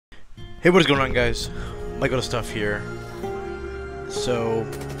Hey, what is going on, guys? Michael Stuff here. So,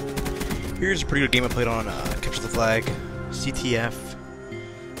 here's a pretty good game I played on Capture the Flag, CTF.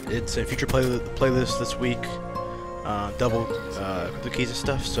 It's a future playlist this week, double keys and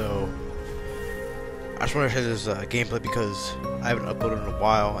stuff. So, I just want to share this gameplay because I haven't uploaded in a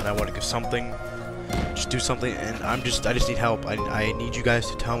while, and I want to give something, just do something, and I just need help. I need you guys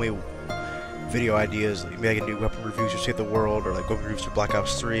to tell me video ideas, like maybe I can do weapon reviews or Save the World, or like weapon reviews for Black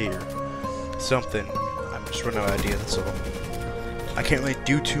Ops 3 or something. I'm just running out of ideas, so I can't really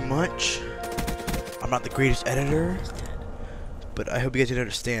do too much. I'm not the greatest editor, but I hope you guys can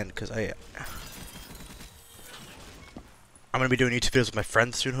understand, because I'm gonna be doing YouTube videos with my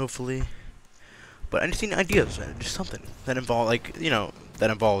friends soon, hopefully. But I just need ideas, just something that involves, like, you know,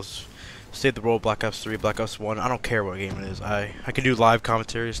 that involves Save the World, Black Ops 3, Black Ops 1. I don't care what game it is. I can do live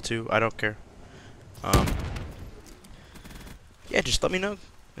commentaries too. I don't care. Yeah, just let me know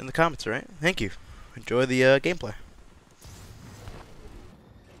in the comments, alright? Thank you. Enjoy the gameplay.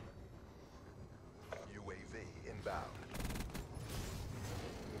 UAV inbound.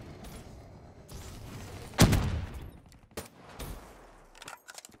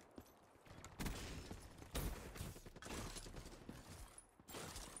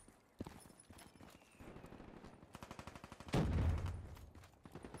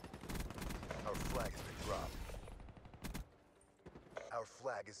 Our flag has been dropped. Our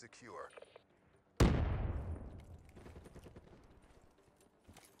flag is secure. Tango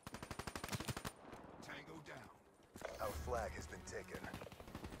down. Our flag has been taken.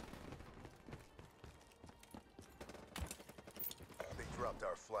 They dropped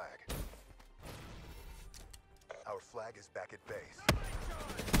our flag. Our flag is back at base.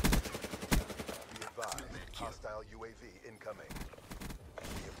 Be advised, hostile UAV incoming.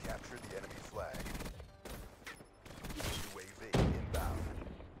 We have captured the enemy flag. UAV inbound.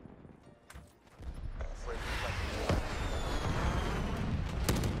 Friendly flag.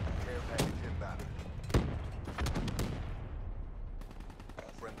 Care package inbound.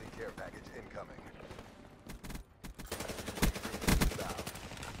 Friendly care package incoming. UAV inbound.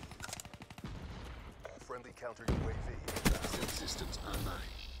 Friendly counter UAV inbound. Systems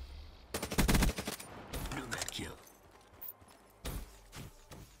online. Nomad kill.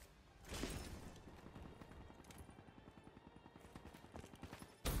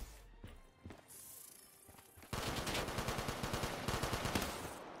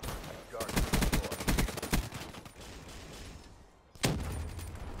 Guard deployed.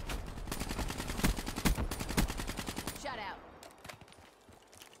 Shut out.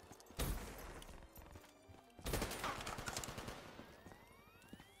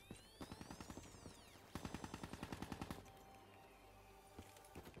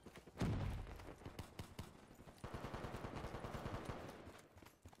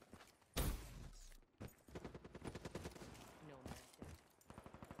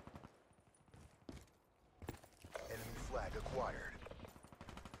 Enemy flag acquired.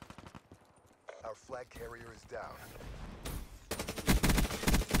 Our flag carrier is down.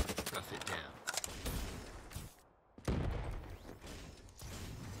 Rough it down.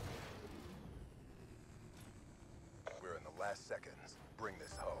 We're in the last seconds. Bring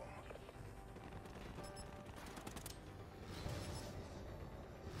this home.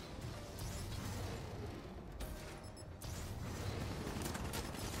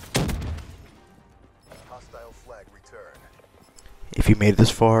 Hostile flag return. If you made it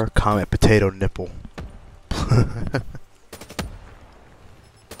this far, comment potato nipple.